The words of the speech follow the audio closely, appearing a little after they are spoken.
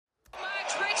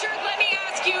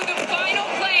you the final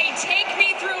play. Take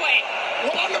me through it.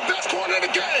 Well, I'm the best corner in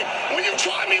the game. When you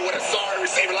try me with a sorry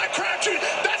receiver like Crabtree,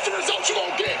 that's the result you're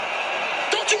going to get.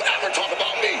 Don't you ever talk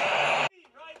about me. Hey,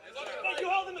 you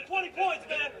held him to 20 points,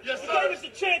 man. Yes, You sir. gave us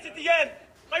a chance at the end.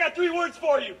 I got 3 words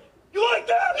for you. You like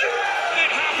that? Yeah!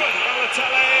 It happened.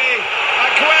 Balotelli.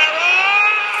 Aguero.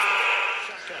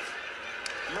 Shotgun.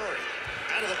 Murray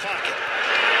out of the pocket.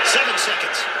 7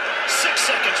 seconds. 6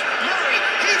 seconds. Murray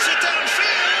heaves it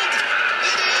downfield.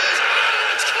 It is.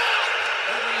 Oh, it's caught.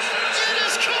 It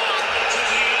is caught.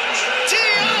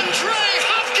 DeAndre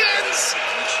Hopkins.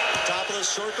 Top of the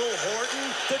circle.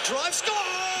 Horton. The drive score.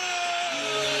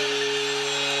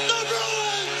 The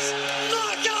Bruins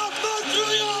knock out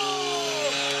Montreal.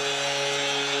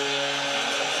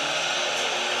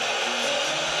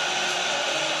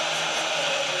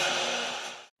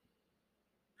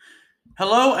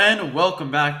 Hello and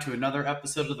welcome back to another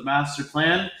episode of the Master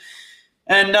Plan.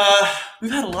 And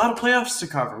we've had a lot of playoffs to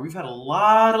cover. We've had a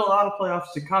lot of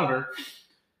playoffs to cover.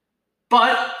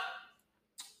 But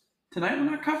tonight we're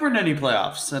not covering any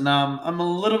playoffs. And I'm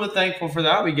a little bit thankful for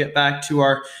that. We get back to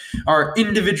our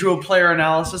individual player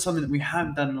analysis, something that we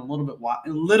haven't done in a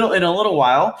little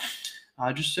while.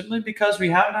 Just simply because we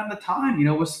haven't had the time. You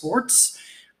know, with sports,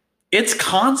 it's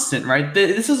constant, right?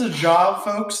 This is a job,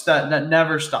 folks, that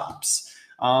never stops.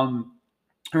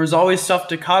 There was always stuff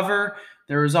to cover.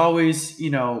 There was always,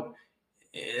 the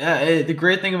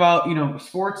great thing about,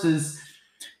 sports is,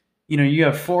 you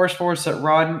have 4 sports that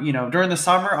run, during the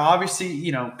summer.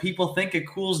 Obviously, people think it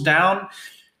cools down.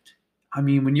 I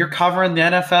mean, when you're covering the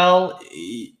NFL,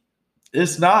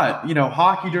 it's not,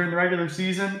 hockey during the regular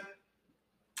season.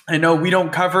 I know we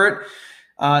don't cover it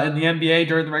in the NBA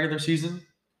during the regular season.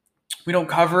 We don't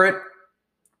cover it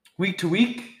week to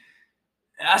week.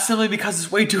 That's simply because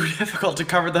it's way too difficult to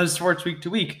cover those sports week to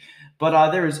week.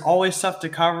 But there is always stuff to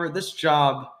cover. This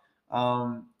job,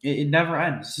 it never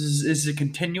ends. This is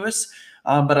continuous.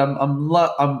 But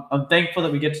I'm thankful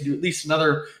that we get to do at least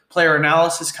another player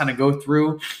analysis, kind of go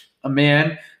through a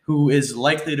man who is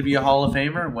likely to be a Hall of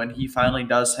Famer when he finally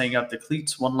does hang up the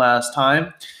cleats one last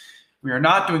time. We are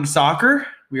not doing soccer.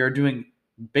 We are doing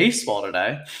baseball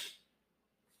today.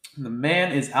 The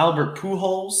man is Alber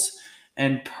Pujols,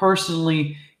 and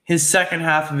personally, his second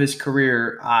half of his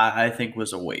career, I think,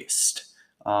 was a waste.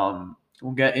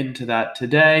 We'll get into that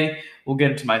today. We'll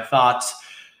get into my thoughts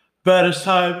about his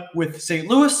time with St.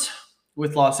 Louis,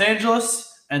 with Los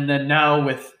Angeles, and then now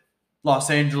with Los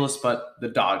Angeles, but the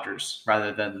Dodgers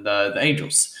rather than the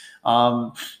Angels.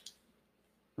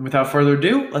 Without further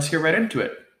ado, let's get right into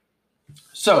it.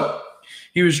 So,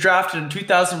 he was drafted in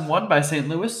 2001 by St.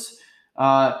 Louis.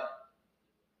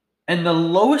 And the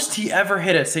lowest he ever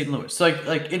hit at St. Louis,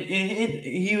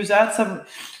 he was at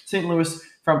St. Louis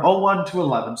from 01 to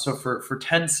 11, so for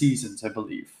 10 seasons, I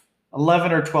believe,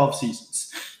 11 or 12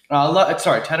 seasons.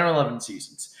 10 or 11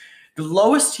 seasons. The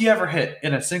lowest he ever hit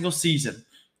in a single season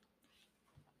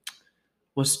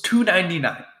was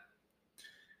 299,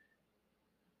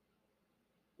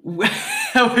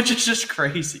 which is just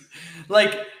crazy.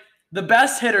 Like, the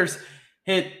best hitters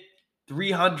hit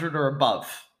 300 or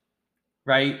above,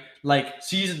 right? Like,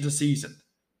 season to season.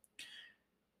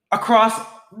 Across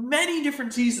many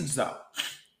different seasons, though.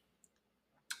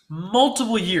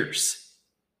 Multiple years.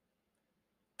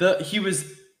 He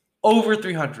was over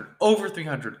 300, over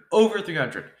 300, over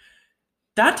 300.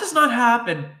 That does not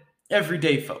happen every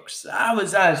day, folks. That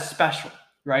is special,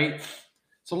 right?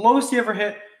 So lowest he ever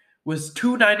hit was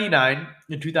 299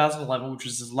 in 2011, which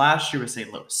was his last year with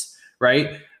St. Louis,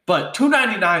 right? But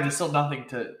 299 is still nothing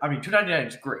to. I mean, 299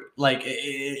 is great. Like,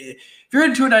 if you're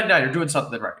in 299, you're doing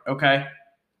something right, okay?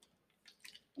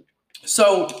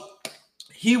 So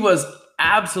he was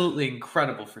absolutely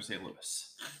incredible for St.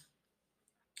 Louis.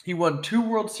 He won 2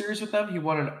 World Series with them. He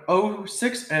won in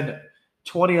 06 and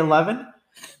 2011.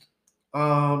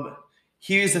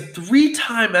 He is a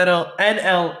 3-time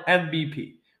NL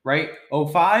MVP, right?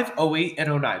 05, 08,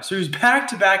 and 09. So he was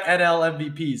back-to-back NL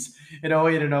MVPs in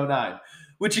 08 and 09.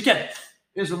 Which, again,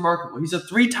 is remarkable. He's a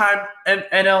 3-time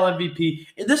NL MVP,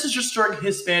 and this is just during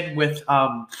his span with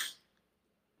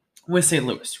St.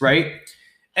 Louis, right?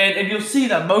 And you'll see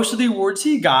that most of the awards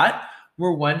he got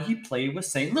were when he played with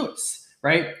St. Louis,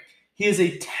 right? He is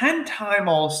a 10-time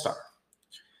All-Star.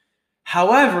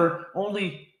 However,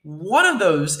 only one of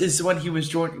those is when he was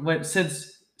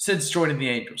since joining the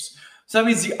Angels. So that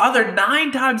means the other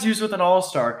 9 times he was with an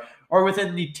All-Star are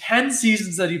within the 10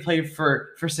 seasons that he played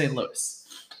for St. Louis.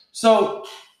 So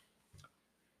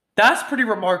that's pretty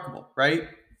remarkable, right?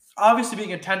 Obviously,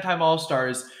 being a 10-time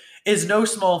All-Star is no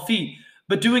small feat,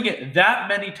 but doing it that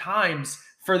many times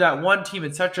for that one team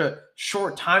in such a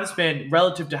short time span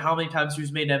relative to how many times he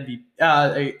was made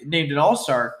MVP, named an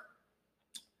All-Star,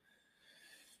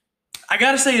 I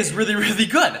got to say is really, really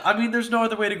good. I mean, there's no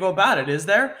other way to go about it, is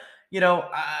there?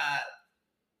 What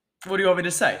do you want me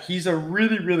to say? He's a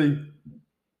really, really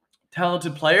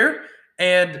talented player,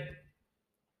 and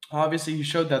obviously he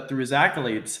showed that through his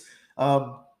accolades.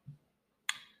 And,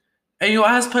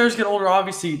 as players get older,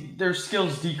 obviously their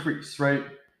skills decrease, right?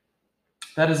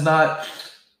 That's not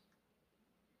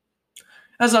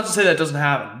to say that doesn't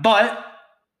happen, but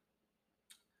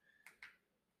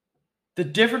the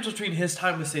difference between his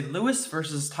time with St. Louis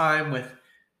versus his time with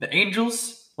the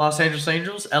Angels, Los Angeles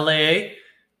Angels, LAA,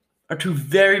 are two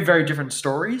very, very different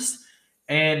stories.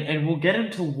 And we'll get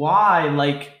into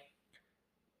why,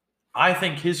 I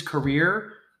think his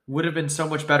career would have been so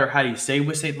much better had he stayed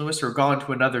with St. Louis or gone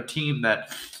to another team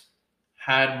that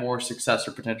had more success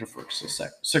or potential for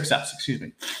success.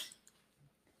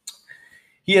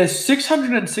 He has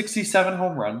 667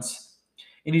 home runs,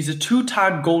 and he's a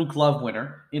 2-time Gold Glove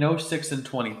winner in 2006 and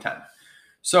 2010.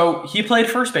 So he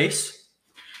played first base,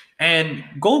 and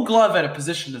Gold Glove at a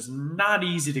position is not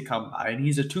easy to come by, and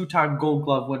he's a 2-time Gold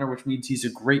Glove winner, which means he's a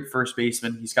great first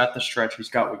baseman. He's got the stretch. He's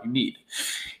got what you need.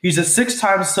 He's a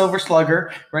 6-time Silver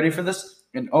Slugger. Ready for this?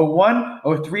 In 01,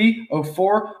 03,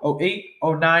 04, 08,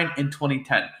 09, and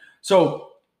 2010.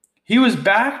 So he was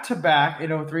back-to-back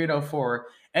in 03 and 04,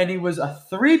 and he was a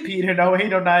three-peat in 08,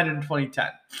 09, and 2010.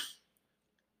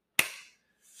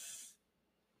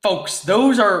 Folks,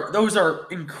 those are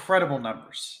incredible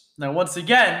numbers. Now, once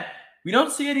again, we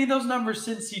don't see any of those numbers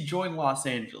since he joined Los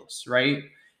Angeles, right?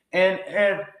 And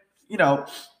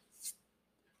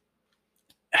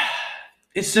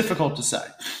it's difficult to say.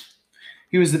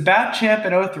 He was the bat champ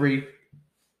in 03,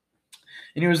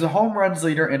 and he was the home runs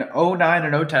leader in 09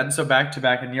 and 010, so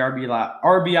back-to-back, and the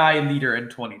RBI leader in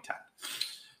 2010.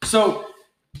 So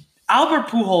Alber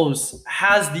Pujols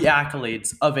has the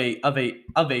accolades of a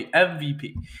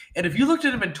MVP. And if you looked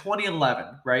at him in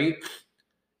 2011, right,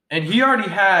 and he already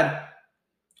had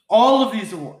all of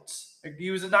these awards.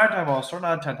 He was a 9-time All-Star,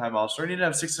 not a 10-time All-Star. He didn't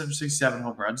have 667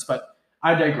 home runs, but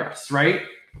I digress, right?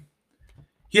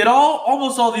 He had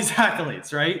almost all these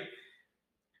accolades, right?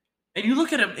 And you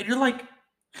look at him, and you're like,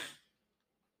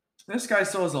 this guy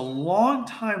still has a long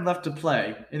time left to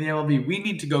play in the MLB. We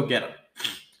need to go get him,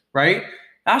 right?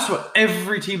 That's what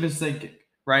every team is thinking,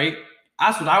 right?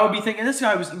 That's what I would be thinking. This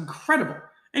guy was incredible,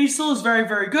 and he still is very,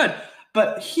 very good.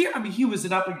 But here, he was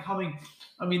an up-and-coming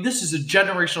 – this is a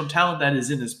generational talent that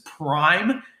is in his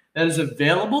prime, that is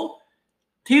available.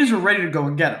 Teams were ready to go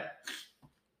and get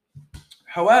him.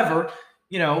 However,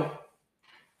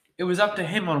 it was up to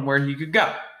him on where he could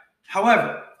go.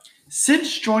 However,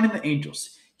 since joining the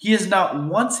Angels, he has not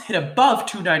once hit above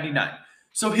 299.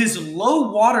 So his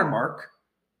low watermark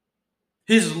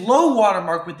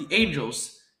with the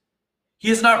Angels,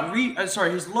 his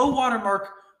low watermark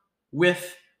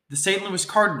with the St. Louis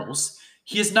Cardinals,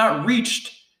 he has not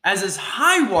reached as his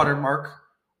high watermark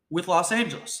with Los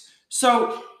Angeles.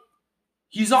 So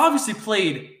he's obviously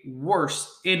played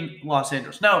worse in Los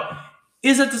Angeles. Now,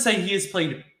 is that to say he has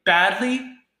played badly?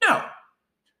 No.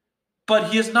 But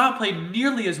he has not played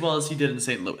nearly as well as he did in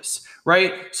St. Louis,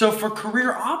 right? So for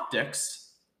career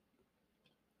optics,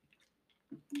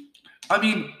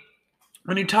 when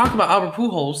you talk about Alber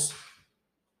Pujols,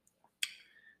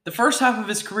 the first half of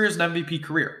his career is an MVP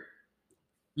career.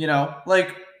 The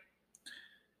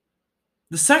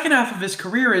second half of his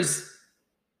career is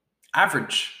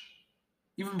average,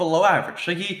 even below average.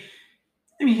 He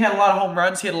had a lot of home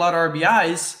runs, he had a lot of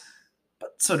RBIs,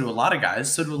 but so do a lot of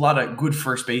guys. So do a lot of good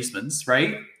first basemen,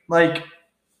 right? For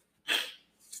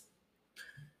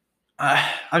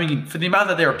the amount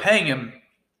that they were paying him,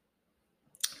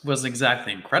 it wasn't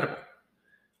exactly incredible,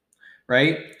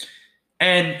 right?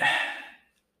 And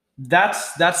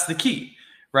that's the key,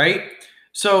 right?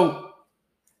 So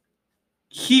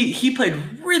he played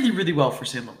really, really well for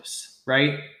St. Louis,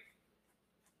 right?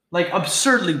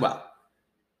 Absurdly well.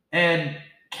 And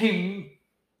came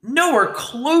nowhere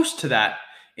close to that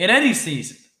in any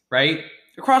season, right?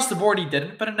 Across the board, he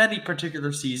didn't, but in any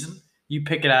particular season, you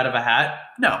pick it out of a hat.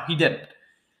 No, he didn't.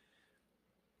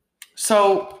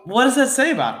 So what does that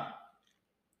say about him,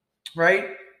 right?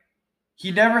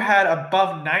 He never had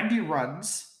above 90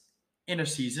 runs in a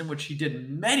season, which he did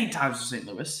many times with St.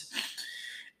 Louis.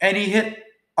 And he hit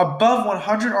above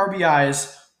 100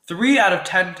 RBIs 3 out of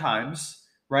 10 times,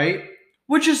 right?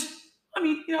 Which is,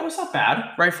 it's not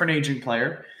bad, right, for an aging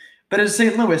player. But in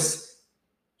St. Louis,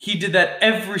 he did that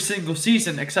every single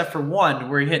season except for one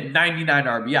where he hit 99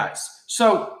 RBIs.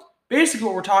 So basically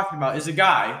what we're talking about is a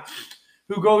guy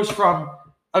who goes from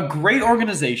a great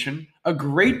organization, a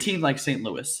great team like St.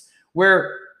 Louis,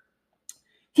 where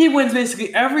he wins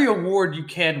basically every award you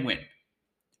can win,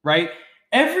 right?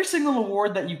 Every single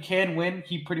award that you can win,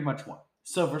 he pretty much won.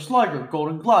 Silver Slugger,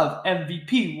 Golden Glove,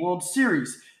 MVP, World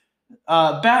Series,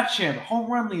 bat champ,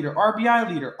 home run leader,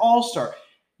 RBI leader, all-star.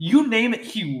 You name it,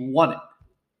 he won it,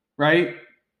 right?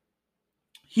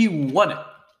 He won it.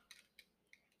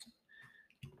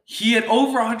 He had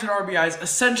over 100 RBIs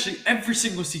essentially every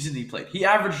single season he played. He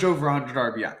averaged over 100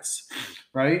 RBIs,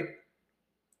 right?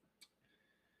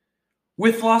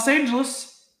 With Los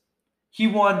Angeles, he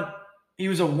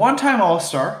was a one-time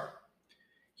All-Star.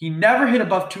 He never hit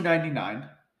above 299.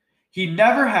 He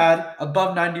never had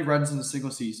above 90 runs in a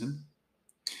single season.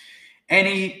 And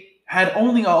he had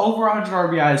only over 100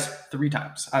 RBIs 3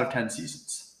 times out of 10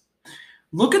 seasons.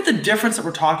 Look at the difference that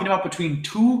we're talking about between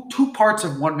two parts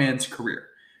of one man's career,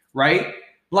 right?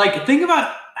 Like, think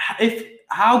about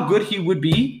how good he would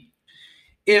be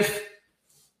if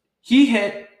he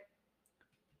hit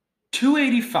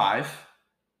 285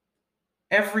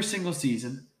 every single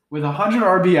season with 100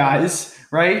 RBIs,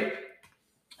 right?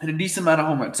 And a decent amount of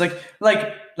home runs.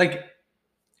 Like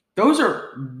those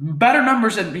are better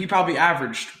numbers than he probably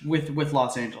averaged with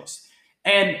Los Angeles.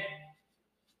 And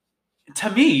to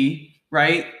me,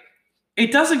 right,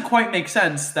 it doesn't quite make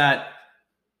sense that,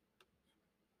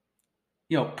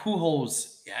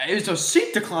 Pujols, it was a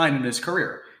steep decline in his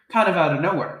career, kind of out of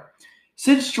nowhere.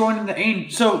 Since joining the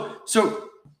Angels, so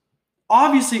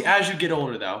obviously as you get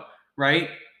older though, right?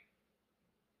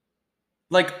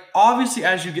 Like, obviously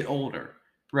as you get older,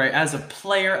 right, as a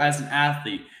player, as an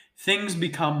athlete, things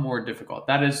become more difficult.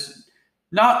 That is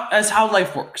not as how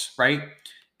life works, right?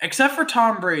 Except for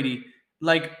Tom Brady,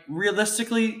 like,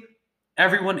 realistically,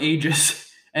 everyone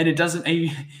ages, and it doesn't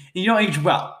age, you don't age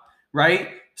well, right?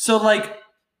 So, like,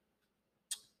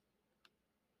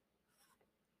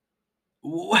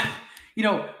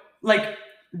 like,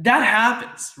 that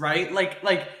happens, right?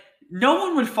 Like no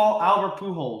one would fault Alber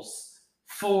Pujols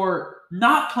for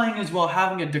not playing as well,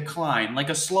 having a decline, like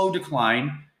a slow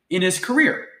decline in his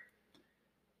career.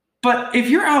 But if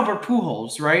you're Alber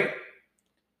Pujols, right,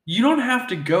 you don't have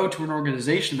to go to an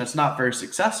organization that's not very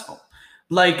successful.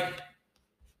 Like,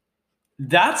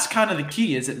 that's kind of the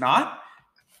key, is it not?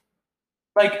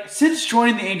 Like, since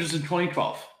joining the Angels in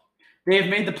 2012, they have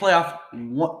made the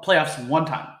playoffs one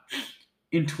time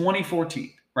in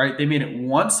 2014, right? They made it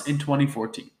once in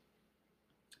 2014.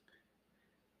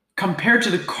 Compared to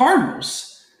the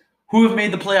Cardinals, who have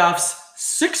made the playoffs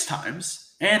 6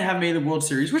 times and have made the World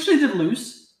Series, which they did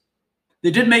lose.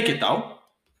 They did make it, though.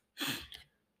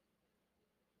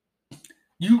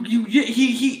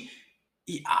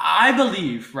 I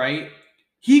believe, right,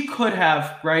 he could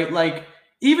have, right, like,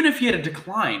 even if he had a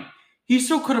decline, he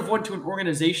still could have went to an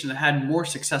organization that had more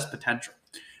success potential.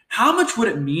 How much would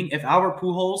it mean if Alber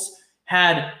Pujols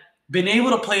had been able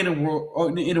to play in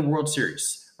a World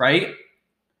Series, right?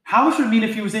 How much would it mean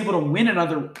if he was able to win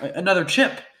another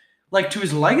chip, like, to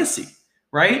his legacy,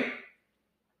 right?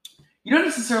 You don't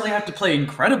necessarily have to play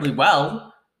incredibly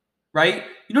well, right?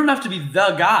 You don't have to be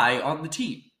the guy on the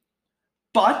team.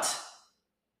 But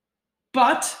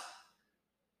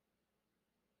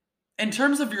in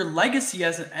terms of your legacy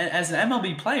as an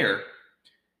MLB player,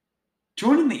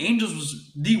 joining the Angels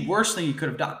was the worst thing you could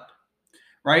have done,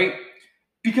 right?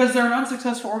 Because they're an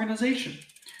unsuccessful organization,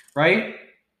 right?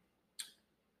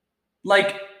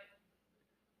 Like,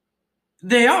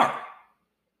 they are.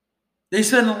 They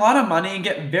spend a lot of money and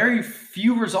get very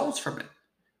few results from it,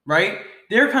 right?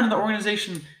 They're kind of the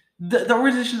organization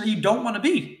that you don't want to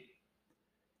be.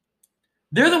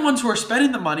 They're the ones who are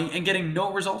spending the money and getting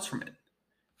no results from it,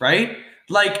 right?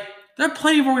 Like, there are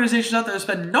plenty of organizations out there that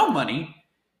spend no money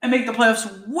and make the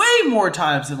playoffs way more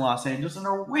times than Los Angeles and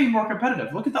are way more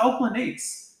competitive. Look at the Oakland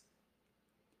A's.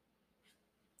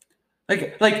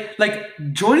 Like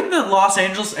joining the Los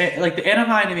Angeles, like the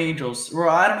Anaheim Angels, or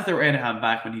I don't know if they were Anaheim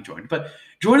back when he joined, but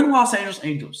joining the Los Angeles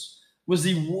Angels was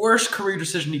the worst career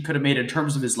decision he could have made in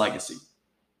terms of his legacy,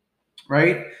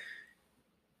 right?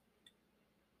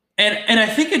 And I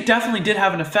think it definitely did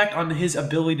have an effect on his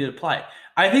ability to play.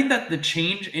 I think that the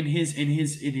change in his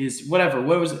whatever,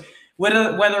 whether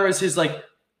it was his, like,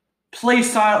 play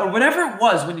style or whatever it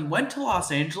was, when he went to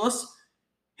Los Angeles,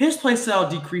 his play style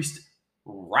decreased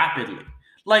rapidly.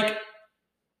 Like,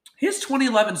 his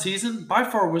 2011 season by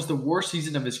far was the worst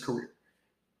season of his career.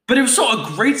 But it was still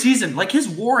a great season. Like, his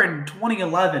WAR in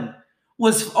 2011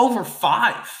 was over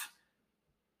 5.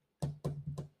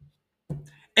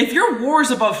 If your WAR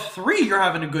is above 3, you're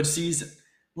having a good season.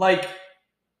 Like,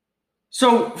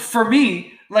 so for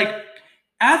me, like,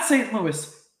 at St.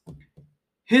 Louis,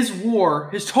 his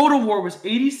total WAR was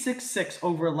 86.6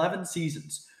 over 11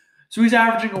 seasons. So he's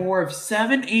averaging a WAR of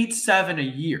 7.87 a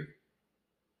year,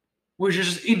 which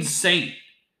is just insane.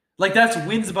 Like, that's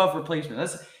wins above replacement.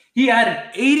 He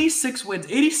added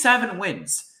 87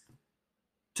 wins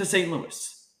to St.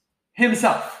 Louis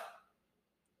himself.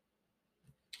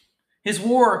 His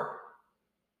WAR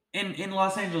in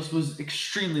Los Angeles was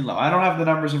extremely low. I don't have the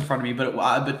numbers in front of me, but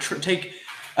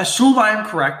assume I am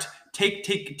correct.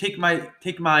 Take my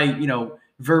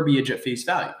verbiage at face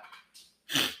value.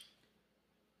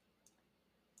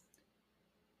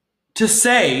 To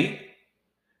say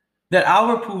that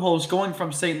Alber Pujols going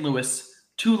from St. Louis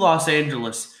to Los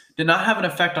Angeles did not have an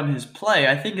effect on his play,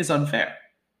 I think is unfair.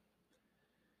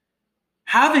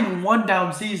 Having one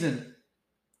down season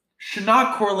should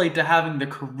not correlate to having the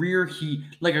career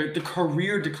the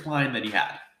career decline that he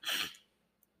had.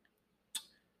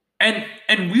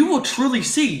 And we will truly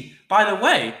see, by the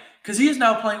way, because he is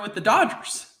now playing with the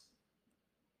Dodgers.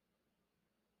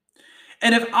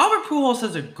 And if Alber Pujols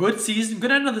has a good season, good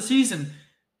end of the season,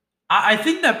 I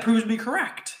think that proves me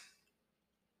correct.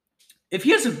 If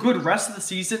he has a good rest of the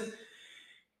season,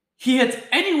 he hits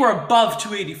anywhere above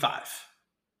 285.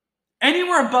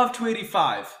 Anywhere above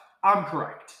 285, I'm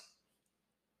correct.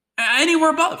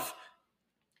 Anywhere above.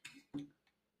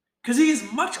 Because he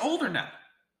is much older now.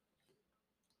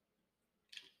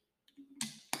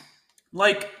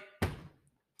 Like,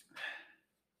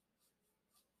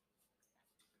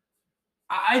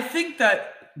 I think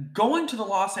that going to the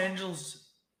Los Angeles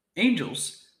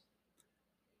Angels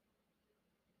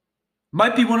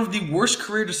might be one of the worst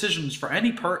career decisions for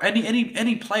any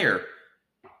player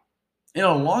in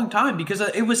a long time, because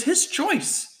it was his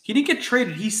choice. He didn't get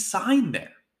traded. He signed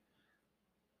there.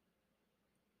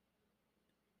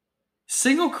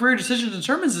 Single career decisions in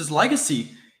terms of his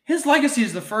legacy. His legacy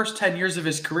is the first 10 years of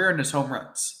his career and his home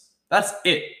runs. That's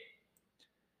it.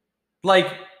 Like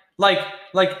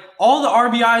all the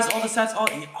RBIs, all the stats,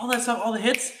 all that stuff, all the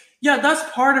hits. Yeah, that's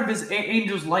part of his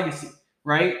Angels legacy,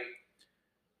 right?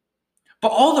 But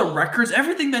all the records,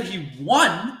 everything that he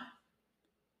won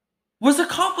was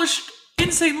accomplished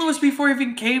in St. Louis before he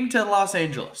even came to Los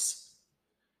Angeles.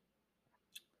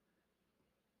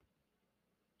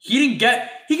 He got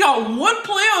one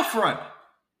playoff run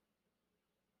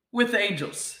with the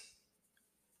Angels.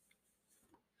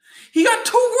 He got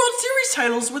 2 World Series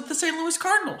titles with the St. Louis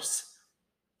Cardinals.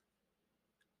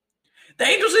 The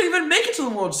Angels didn't even make it to the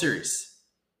World Series.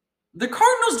 The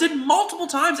Cardinals did multiple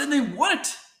times and they won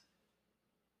it.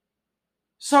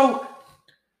 So,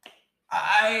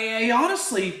 I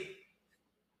honestly,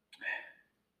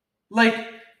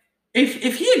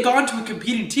 if he had gone to a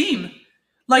competing team,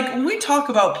 when we talk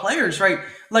about players, right,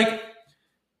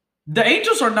 the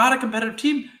Angels are not a competitive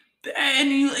team. And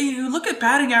you look at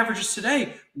batting averages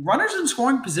today, runners in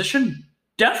scoring position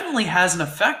definitely has an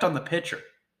effect on the pitcher,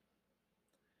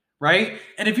 right?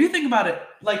 And if you think about it,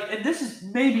 and this is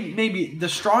maybe one of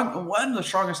the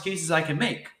strongest cases I can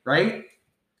make, right?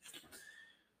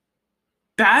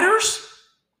 Batters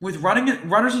with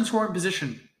runners in scoring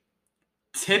position,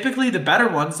 typically the better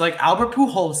ones, like Alber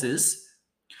Pujols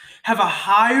have a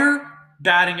higher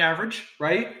batting average,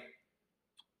 right?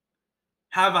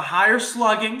 Have a higher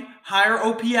slugging, higher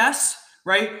OPS,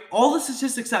 right? All the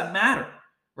statistics that matter,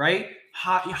 right?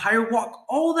 Higher walk,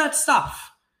 all that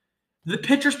stuff. The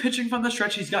pitcher's pitching from the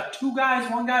stretch. He's got 2 guys,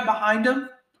 1 guy behind him.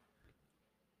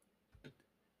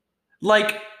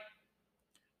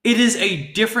 It is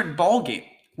a different ballgame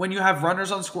when you have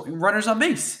runners on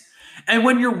base. And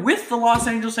when you're with the Los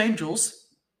Angeles Angels,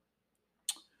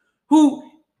 who,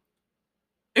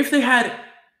 if they had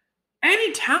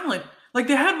any talent,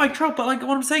 they had Mike Trout, but what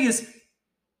I'm saying is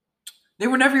they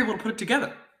were never able to put it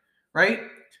together, right?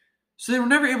 So they were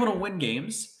never able to win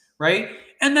games, right?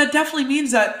 And that definitely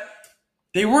means that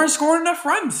they weren't scoring enough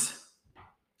runs.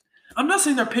 I'm not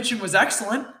saying their pitching was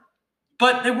excellent,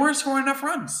 but they weren't scoring enough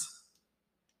runs.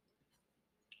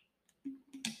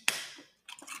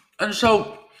 And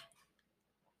so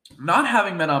not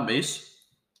having men on base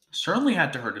certainly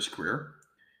had to hurt his career,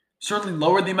 certainly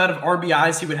lowered the amount of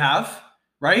RBIs he would have,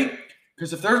 right?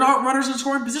 Because if there's not runners in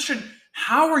scoring position,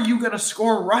 how are you going to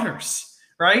score runners,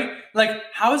 right?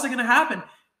 How is it going to happen?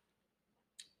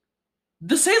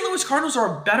 The St. Louis Cardinals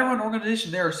are a better run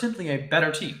organization. They are simply a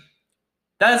better team.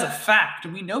 That is a fact,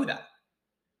 and we know that,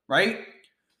 right?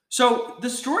 So the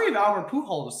story of Alber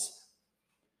Pujols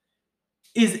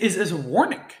is a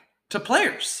warning to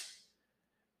players.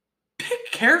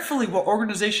 Pick carefully what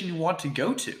organization you want to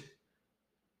go to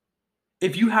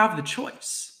if you have the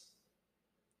choice.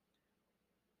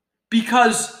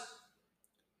 Because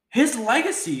his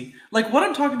legacy, what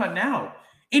I'm talking about now,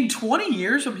 In 20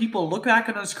 years, when people look back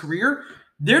on his career,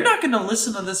 they're not going to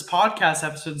listen to this podcast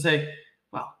episode and say,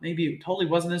 well, maybe it totally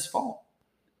wasn't his fault.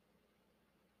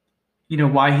 You know,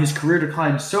 why his career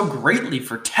declined so greatly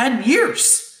for 10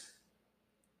 years.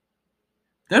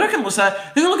 They're not going to listen to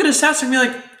that. They're going to look at his stats and be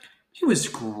like, he was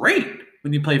great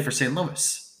when he played for St.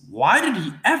 Louis. Why did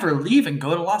he ever leave and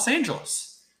go to Los Angeles?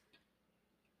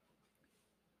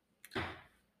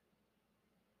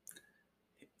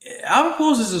 Alber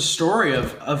Pujols is a story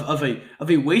of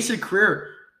a wasted career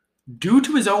due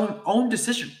to his own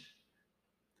decision.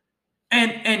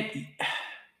 And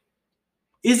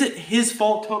is it his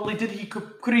fault totally? Could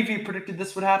he have predicted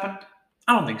this would happen?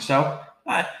 I don't think so.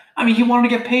 I mean, he wanted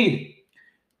to get paid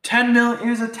 $10 million. It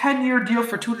was a 10-year deal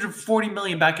for $240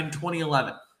 million back in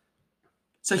 2011.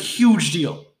 It's a huge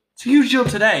deal. It's a huge deal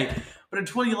today, but in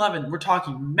 2011, we're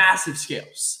talking massive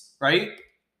scales, right?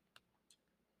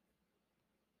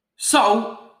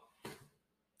 So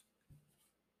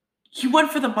he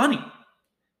went for the money,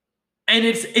 and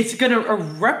it's going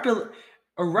to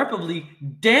irreparably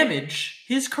damage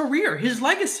his career, his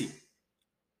legacy.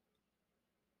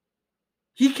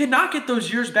 He cannot get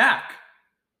those years back,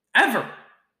 ever.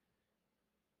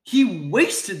 He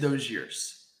wasted those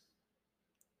years.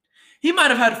 He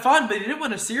might have had fun, but he didn't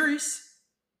win a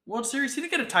World Series. He didn't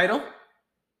get a title.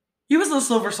 He was a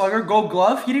Silver Slugger, Gold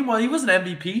Glove. He was an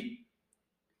MVP. He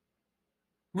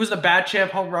was a bad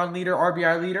champ, home run leader,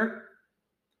 RBI leader.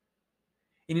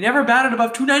 And he never batted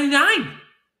above 299.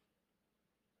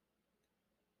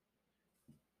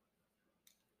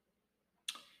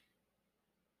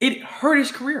 It hurt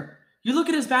his career. You look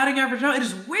at his batting average now, it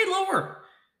is way lower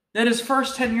than his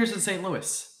first 10 years in St.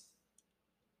 Louis.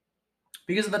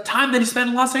 Because of the time that he spent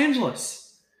in Los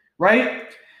Angeles, right?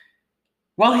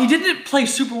 Well, he didn't play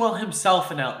super well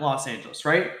himself in Los Angeles,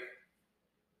 right?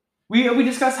 We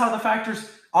discussed how the factors,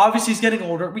 obviously he's getting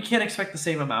older. We can't expect the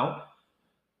same amount.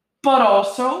 But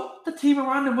also, the team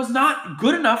around him was not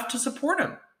good enough to support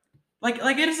him. Like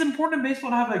it is important in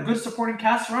baseball to have a good supporting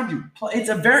cast around you.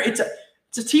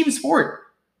 It's a team sport.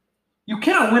 You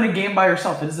cannot win a game by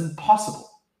yourself. It is impossible,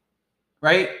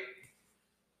 right?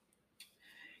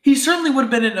 He certainly would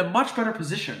have been in a much better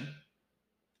position.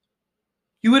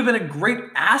 He would have been a great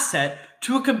asset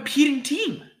to a competing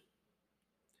team.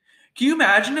 Can you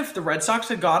imagine if the Red Sox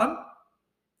had got him?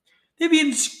 They'd be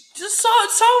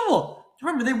unsolvable.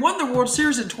 Remember, they won the World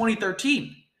Series in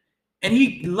 2013, and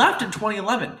he left in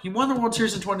 2011. He won the World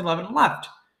Series in 2011 and left.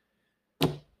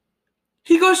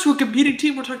 He goes to a competing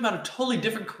team. We're talking about a totally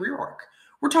different career arc.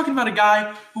 We're talking about a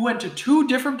guy who went to 2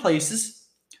 different places,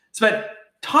 spent a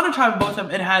ton of time in both of them,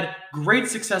 and had great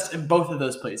success in both of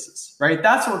those places, right?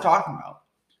 That's what we're talking about.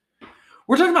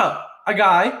 We're talking about a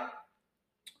guy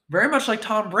very much like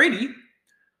Tom Brady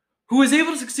who was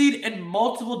able to succeed in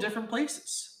multiple different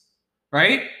places,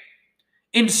 right?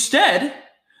 Instead,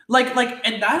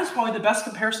 and that is probably the best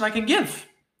comparison I can give.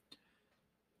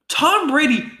 Tom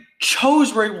Brady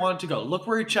chose where he wanted to go. Look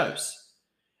where he chose.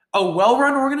 A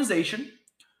well-run organization,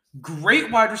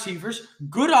 great wide receivers,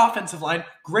 good offensive line,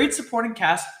 great supporting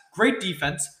cast, great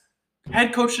defense,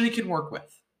 head coach that he can work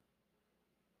with.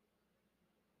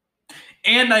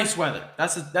 And nice weather.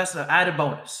 That's an added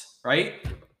bonus, right?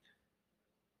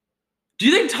 Do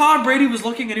you think Tom Brady was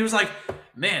looking and he was like,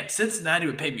 man, Cincinnati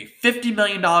would pay me $50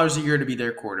 million a year to be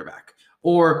their quarterback?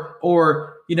 Or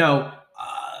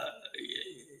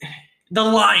the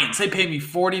Lions, they pay me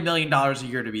 $40 million a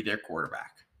year to be their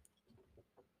quarterback.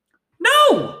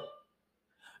 No!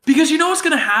 Because you know what's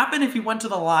going to happen if he went to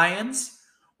the Lions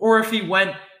or if he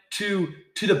went to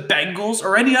the Bengals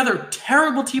or any other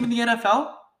terrible team in the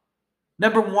NFL?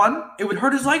 Number one, it would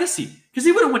hurt his legacy because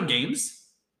he wouldn't win games.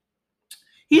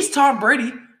 He's Tom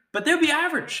Brady, but they would be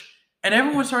average. And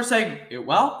everyone would start saying, it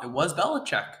was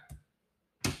Belichick.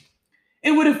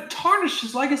 It would have tarnished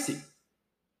his legacy,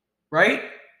 right?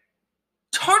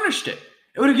 Tarnished it.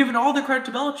 It would have given all the credit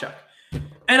to Belichick.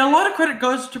 And a lot of credit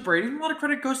goes to Brady, and a lot of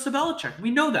credit goes to Belichick.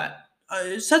 We know that.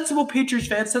 Sensible Patriots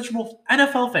fans, sensible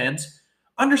NFL fans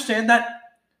understand that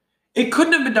it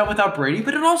couldn't have been done without Brady,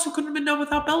 but it also couldn't have been done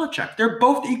without Belichick. They're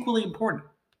both equally important,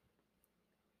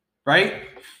 right?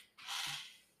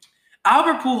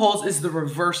 Alber Pujols is the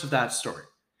reverse of that story.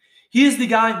 He is the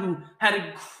guy who had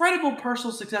incredible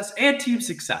personal success and team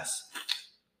success.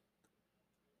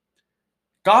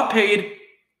 Got paid,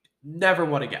 never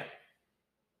won again.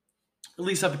 At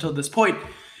least up until this point.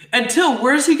 Until,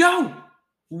 where does he go?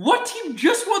 What team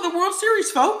just won the World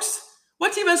Series, folks?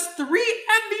 What team has 3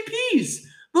 MVPs?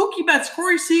 Mookie Betts,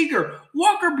 Corey Seager,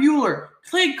 Walker Buehler,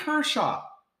 Clayton Kershaw,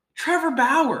 Trevor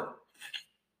Bauer.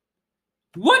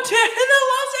 What team? The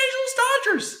Los Angeles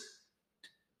Dodgers.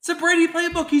 It's a Brady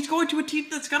playbook. He's going to a team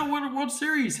that's going to win a World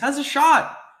Series, has a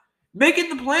shot, making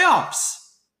the playoffs.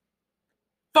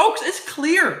 Folks, it's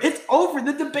clear. It's over.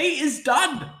 The debate is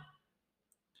done.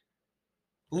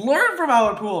 Learn from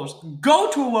Alber Pujols.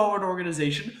 Go to a well-run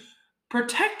organization.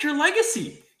 Protect your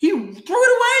legacy. He threw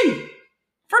it away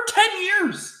for 10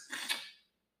 years.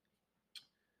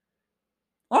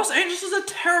 Los Angeles is a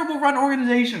terrible run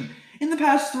organization. In the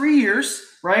past 3 years,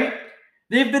 right,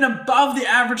 they've been above the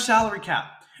average salary cap,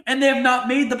 and they have not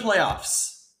made the playoffs.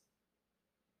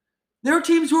 There are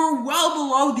teams who are well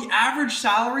below the average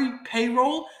salary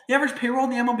payroll, the average payroll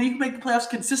in the MLB who make the playoffs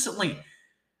consistently.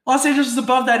 Los Angeles is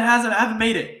above that and haven't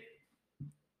made it.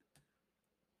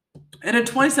 And in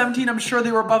 2017, I'm sure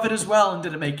they were above it as well and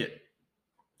didn't make it.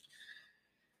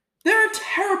 They're a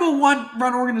terrible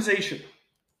run organization.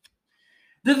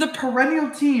 They're the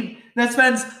perennial team that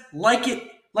spends like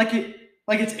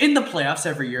it's in the playoffs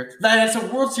every year, that it's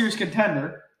a World Series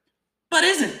contender, but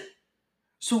isn't.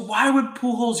 So why would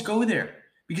Pujols go there?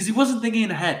 Because he wasn't thinking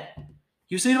ahead.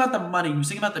 He was thinking about the money. He was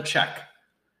thinking about the check.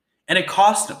 And it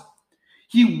cost him.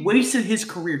 He wasted his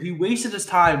career. He wasted his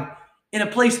time in a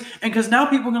place. And because now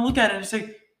people are going to look at it and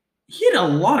say, he had a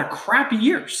lot of crappy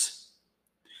years.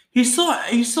 He's still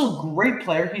a great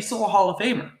player. He's still a Hall of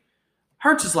Famer.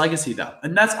 Hurts his legacy, though.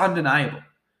 And that's undeniable.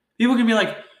 People can be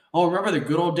like, oh, remember the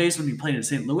good old days when he played in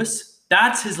St. Louis?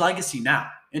 That's his legacy now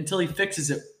until he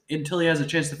fixes it. Until he has a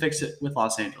chance to fix it with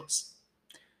Los Angeles.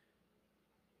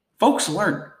 Folks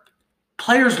learn.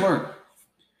 Players learn.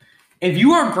 If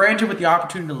you are granted with the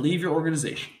opportunity to leave your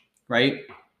organization, right?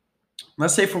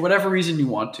 Let's say for whatever reason you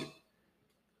want to.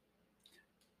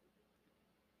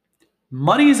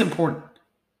 Money is important.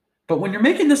 But when you're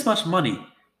making this much money,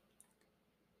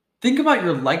 think about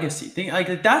your legacy. Think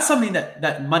like that's something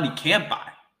that money can't buy.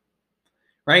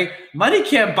 Right? Money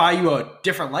can't buy you a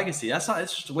different legacy. It's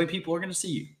just the way people are going to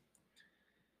see you.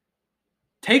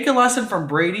 Take a lesson from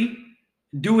Brady,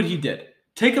 do what he did.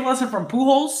 Take a lesson from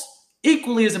Pujols,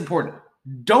 equally as important.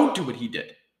 Don't do what he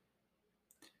did.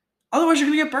 Otherwise, you're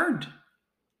going to get burned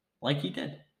like he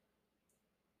did.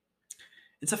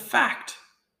 It's a fact.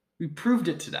 We proved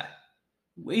it today.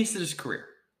 Wasted his career.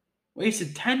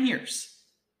 Wasted 10 years.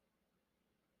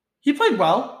 He played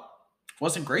well.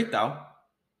 Wasn't great, though.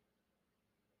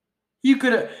 You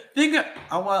could have...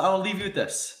 I'll leave you with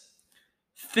this.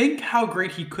 Think how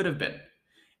great he could have been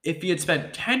if he had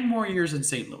spent 10 more years in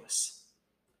St. Louis.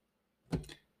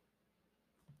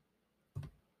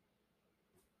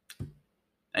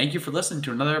 Thank you for listening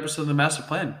to another episode of The Master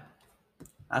Plan.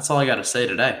 That's all I got to say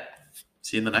today.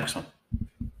 See you in the next one.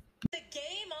 The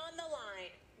game on the line.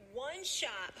 One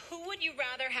shot. Who would you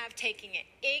rather have taking it?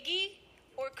 Iggy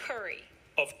or Curry?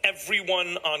 Of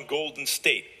everyone on Golden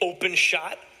State, open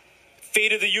shot,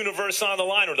 fate of the universe on the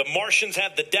line, or the Martians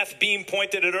have the death beam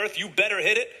pointed at Earth, you better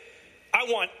hit it. I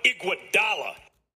want Iguodala.